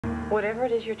Whatever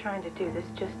it is you're trying to do, this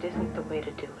just isn't the way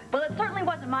to do it. Well, it certainly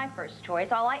wasn't my first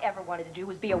choice. All I ever wanted to do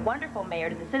was be a wonderful mayor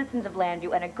to the citizens of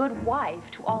Landview and a good wife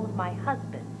to all of my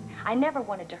husbands. I never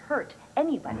wanted to hurt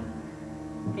anybody.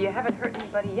 You haven't hurt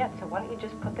anybody yet, so why don't you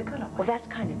just put the gun away? Well, that's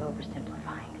kind of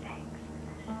oversimplifying things.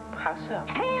 How so?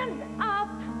 Hands up!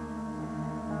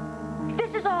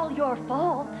 This is all your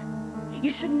fault.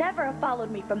 You should never have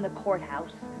followed me from the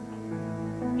courthouse.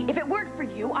 If it weren't for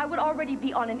you, I would already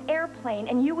be on an airplane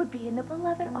and you would be in the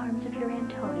beloved arms of your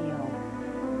Antonio.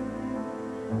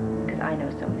 Because I know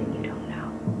something you don't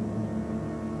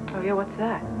know. Oh, yeah, what's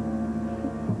that?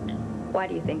 Why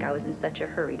do you think I was in such a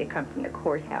hurry to come from the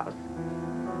courthouse?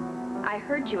 I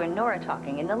heard you and Nora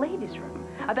talking in the ladies' room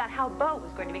about how Bo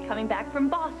was going to be coming back from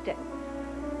Boston.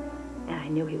 And I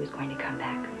knew he was going to come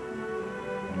back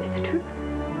with the truth.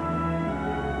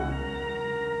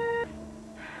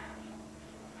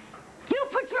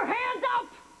 Your hands up!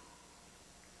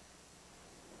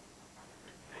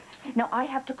 Now, I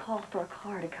have to call for a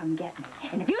car to come get me.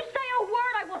 And if you say a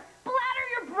word, I will splatter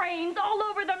your brains all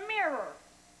over the mirror.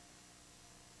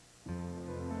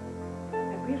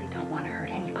 I really don't want to hurt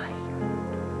anybody.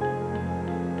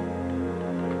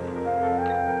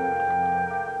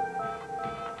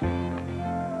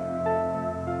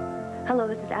 Hello,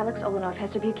 this is Alex Olenoff,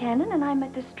 Hester Buchanan, and I'm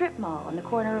at the strip mall on the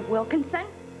corner of Wilkinson.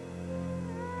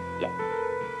 Yeah.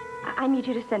 I need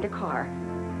you to send a car.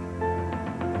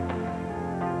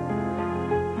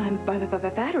 My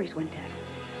batteries went dead.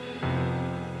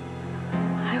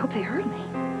 I hope they heard me.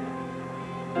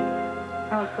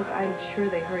 Alex, look, I'm sure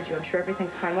they heard you. I'm sure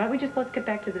everything's fine. Why don't we just let's get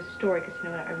back to the story, because you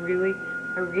know what, I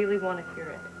really want to hear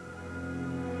it.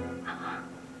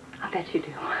 I bet you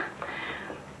do.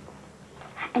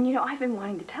 And you know, I've been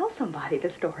wanting to tell somebody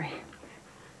the story.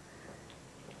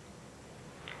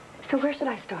 So where should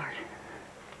I start?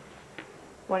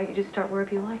 Why don't you just start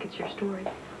wherever you like? It's your story.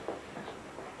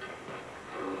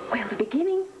 Well, the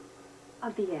beginning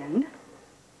of the end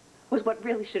was what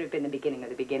really should have been the beginning of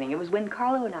the beginning. It was when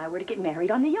Carlo and I were to get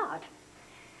married on the yacht.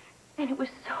 And it was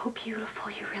so beautiful,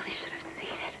 you really should have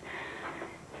seen it.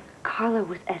 Carlo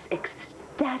was as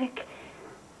ecstatic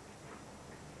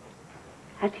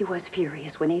as he was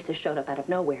furious when Asa showed up out of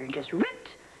nowhere and just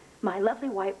ripped my lovely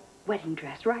white wedding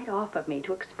dress right off of me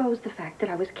to expose the fact that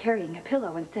I was carrying a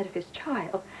pillow instead of his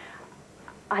child.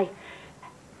 I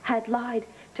had lied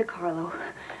to Carlo.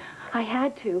 I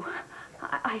had to.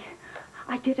 I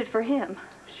did it for him.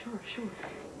 Sure.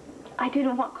 I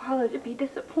didn't want Carlo to be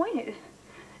disappointed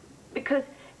because,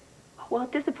 well,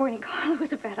 disappointing Carlo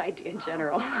was a bad idea in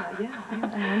general. Yeah,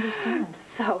 I understand.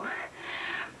 So,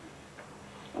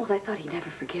 well, I thought he'd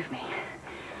never forgive me.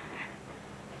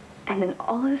 And then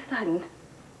all of a sudden,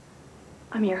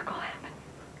 a miracle happened.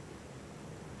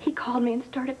 He called me and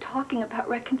started talking about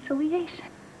reconciliation.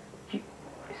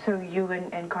 So you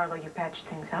and Carlo, you patched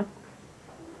things up?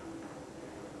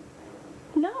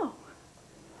 No.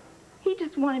 He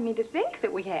just wanted me to think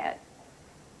that we had.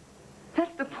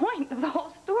 That's the point of the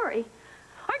whole story.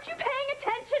 Aren't you paying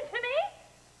attention to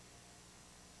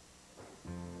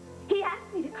me? He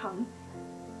asked me to come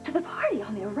to the party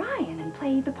on the Orion and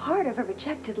play the part of a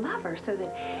rejected lover so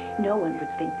that no one would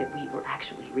think that we were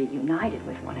actually reunited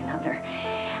with one another.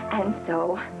 And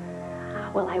so,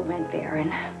 well, I went there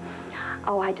and,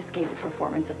 oh, I just gave the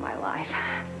performance of my life.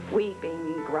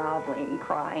 Weeping, groveling,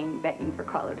 crying, begging for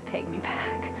Carlo to take me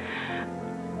back.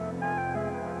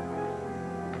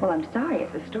 Well, I'm sorry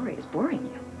if the story is boring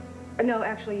you. No,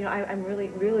 actually, you know, I'm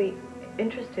really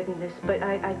interested in this, but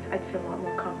I'd feel a lot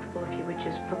more comfortable if you would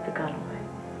just put the gun away.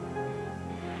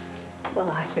 Well,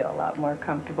 I feel a lot more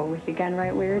comfortable with the gun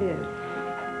right where it is.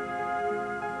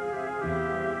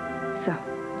 So,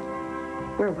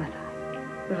 where was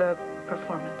I? The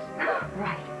performance.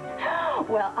 Right.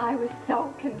 Well, I was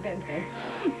so convincing.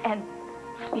 And,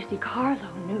 you see,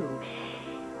 Carlo knew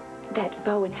that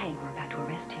Bo and Hank were about to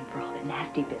arrest him for all the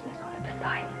nasty business on the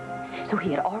Poseidon. So he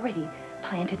had already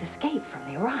planned his escape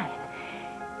from the Orion.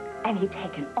 And he'd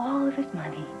taken all of his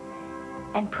money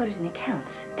and put it in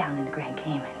accounts down in the Grand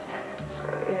Caymans.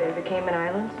 The Cayman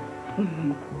Islands?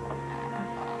 Mm-hmm.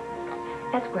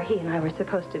 That's where he and I were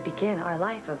supposed to begin our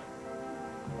life of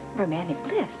romantic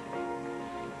bliss.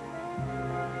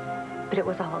 But it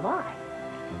was all a lie.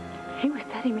 He was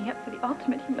setting me up for the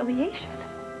ultimate humiliation.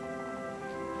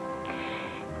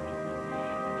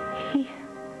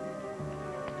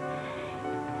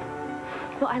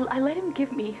 Well, I let him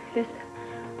give me this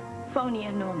phony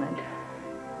annulment.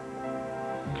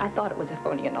 I thought it was a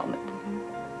phony annulment. Mm-hmm.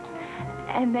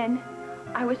 And then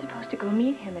I was supposed to go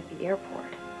meet him at the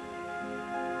airport.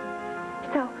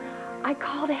 So I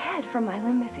called ahead from my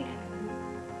limousine.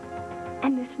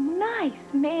 And this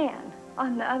nice man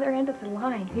on the other end of the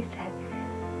line, he said,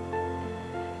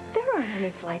 "There aren't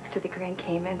any flights to the Grand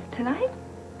Caymans tonight.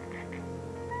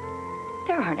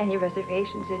 There aren't any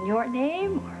reservations in your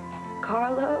name or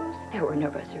Carlo's. There were no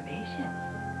reservations."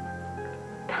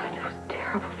 God, it was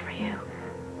terrible for you.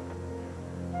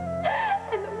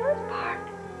 And the worst part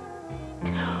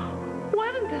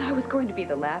wasn't that I was going to be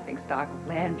the laughingstock of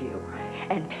Landview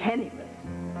and penniless.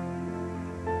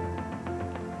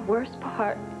 The worst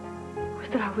part was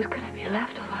that I was going to be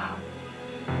left alone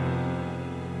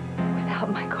without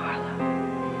my Carlo.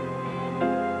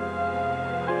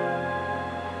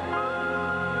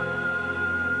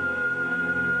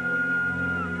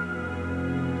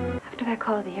 After that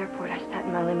call at the airport, I sat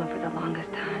in my limo for the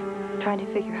longest time, trying to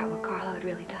figure out what Carlo had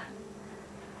really done.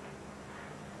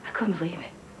 I couldn't believe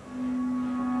it.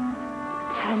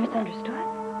 Had I misunderstood?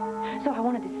 So I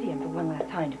wanted to see him for one last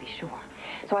time to be sure.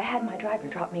 So I had my driver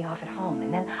drop me off at home,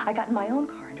 and then I got in my own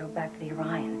car and drove back to the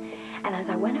Orion. And as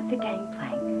I went up the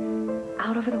gangplank,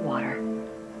 out over the water,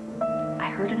 I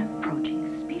heard an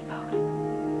approaching speedboat.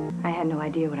 I had no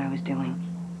idea what I was doing.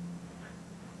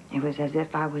 It was as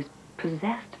if I was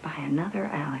possessed by another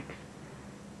Alex.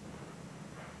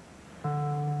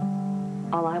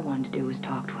 All I wanted to do was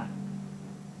talk to him.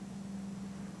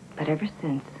 But ever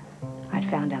since I'd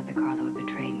found out that Carlo had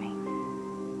betrayed me,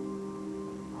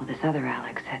 well, this other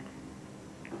Alex had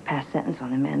passed sentence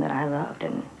on the man that I loved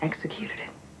and executed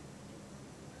it.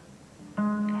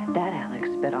 That Alex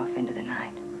sped off into the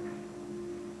night.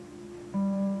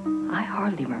 I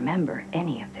hardly remember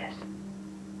any of this.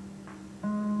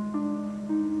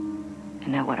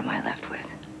 And now what am I left with?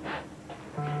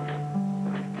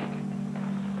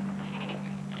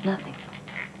 Nothing.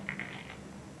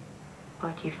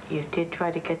 But you did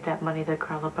try to get that money that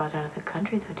Carlo brought out of the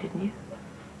country, though, didn't you?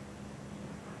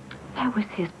 That was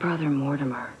his brother,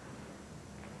 Mortimer.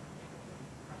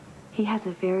 He has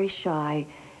a very shy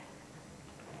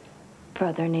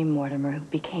brother named Mortimer who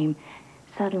became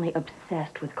suddenly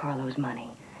obsessed with Carlo's money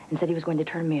and said he was going to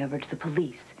turn me over to the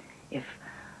police if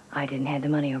I didn't hand the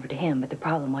money over to him. But the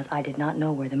problem was I did not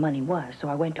know where the money was, so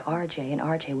I went to RJ, and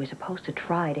RJ was supposed to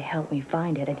try to help me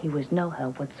find it, and he was no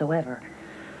help whatsoever.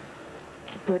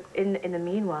 But in the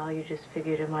meanwhile, you just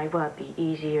figured it might, be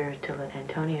easier to let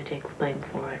Antonio take the blame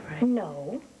for it, right?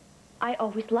 No. I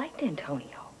always liked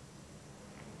Antonio.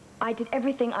 I did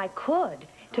everything I could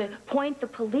to point the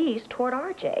police toward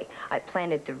RJ. I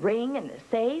planted the ring in the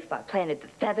safe. I planted the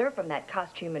feather from that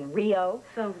costume in Rio.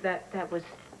 So that was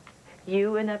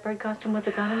you in that bird costume with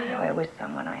the gun in the No, it was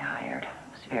someone I hired.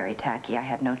 It was very tacky. I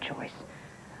had no choice.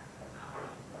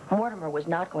 Mortimer was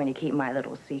not going to keep my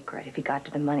little secret if he got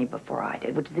to the money before I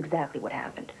did, which is exactly what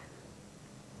happened.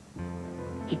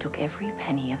 He took every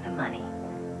penny of the money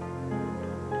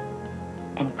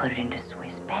and put it into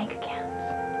Swiss bank accounts.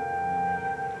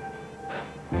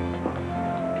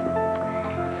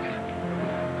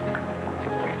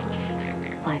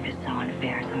 Life is so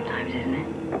unfair sometimes, isn't it?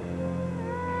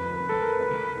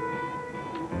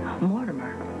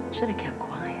 Mortimer should have kept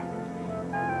quiet.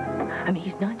 I mean,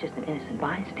 he's not just an innocent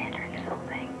bystander in this whole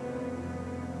thing.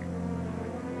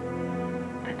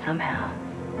 But somehow,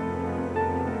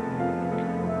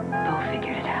 Bo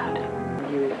figured it out.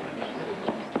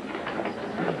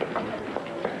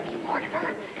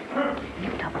 Mortimer, you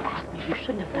double-crossed me. You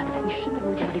shouldn't have done that. You shouldn't have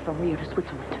moved money from Rio to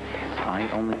Switzerland. I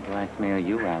only blackmail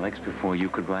you, Alex, before you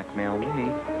could blackmail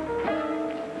me.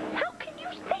 How can you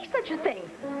say such a thing?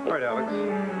 All right, Alex.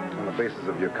 On the basis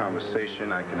of your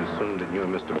conversation, I can assume that you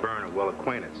and Mr. Byrne are well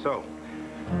acquainted. So,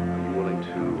 are you willing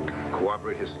to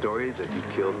corroborate his story that you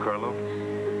killed Carlo?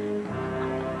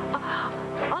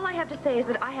 All I have to say is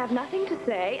that I have nothing to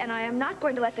say, and I am not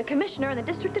going to let the commissioner and the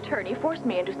district attorney force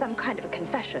me into some kind of a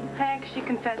confession. Hank, she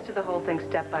confessed to the whole thing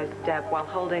step by step while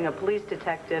holding a police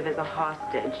detective as a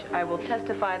hostage. I will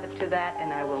testify to that,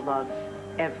 and I will love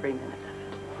every minute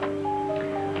of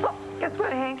it. Well, guess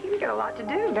what, Hanky? We got a lot to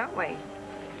do, don't we?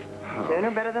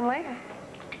 Sooner better than later.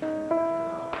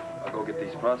 I'll go get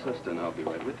these processed, and I'll be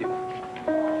right with you.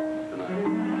 Good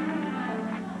night.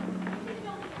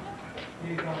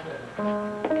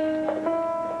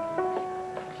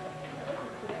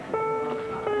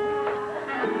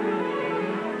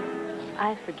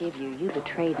 I forgive you. You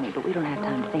betrayed me, but we don't have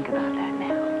time to think about that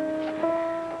now.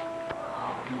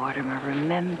 Oh, Mortimer,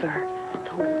 remember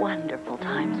the wonderful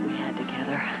times we had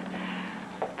together.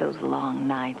 Those long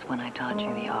nights when I taught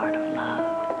you the art of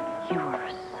love. You were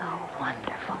so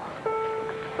wonderful.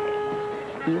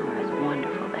 You were as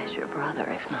wonderful as your brother,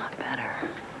 if not better.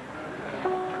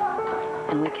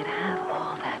 And we could have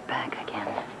all that back again.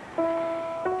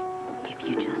 If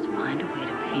you just find a way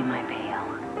to pay my bail.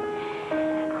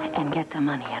 and get the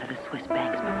money out of the Swiss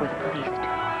banks before the police do.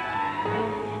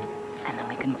 And then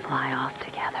we can fly off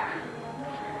together.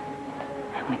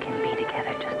 And we can be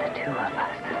together, just the two of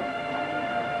us.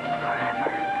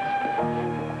 Forever.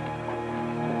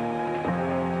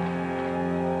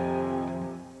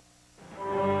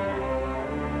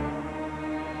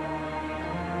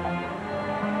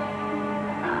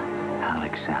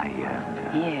 Alex,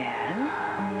 Yes?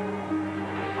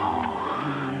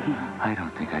 I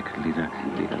don't think I could lead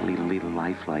a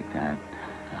life like that.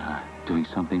 Doing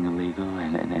something illegal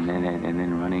and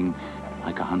then running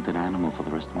like a hunted animal for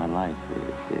the rest of my life.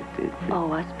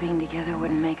 Oh, us being together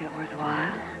wouldn't make it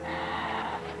worthwhile?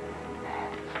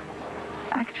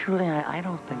 Actually, I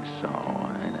don't think so.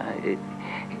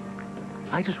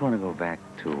 I just want to go back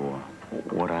to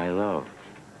what I love.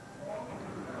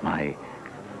 My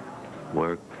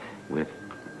work with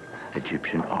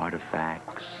Egyptian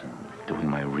artifacts, doing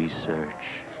my research.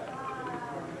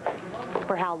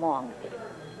 For how long?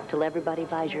 Till everybody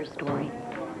buys your story?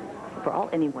 For all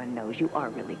anyone knows, you are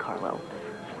really Carlo,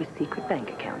 with secret bank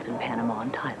accounts in Panama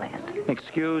and Thailand.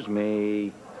 Excuse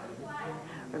me.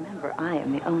 Remember, I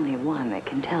am the only one that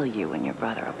can tell you and your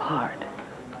brother apart.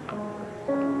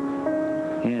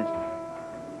 Yes.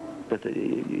 But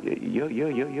you're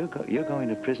going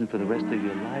to prison for the rest of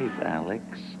your life, Alex.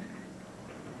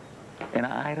 And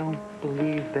I don't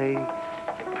believe they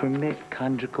permit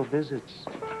conjugal visits.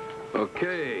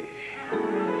 Okay.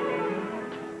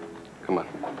 Come on.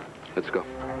 Let's go.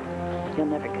 You'll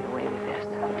never get away with this.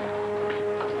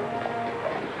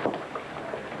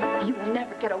 You will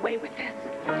never get away with this.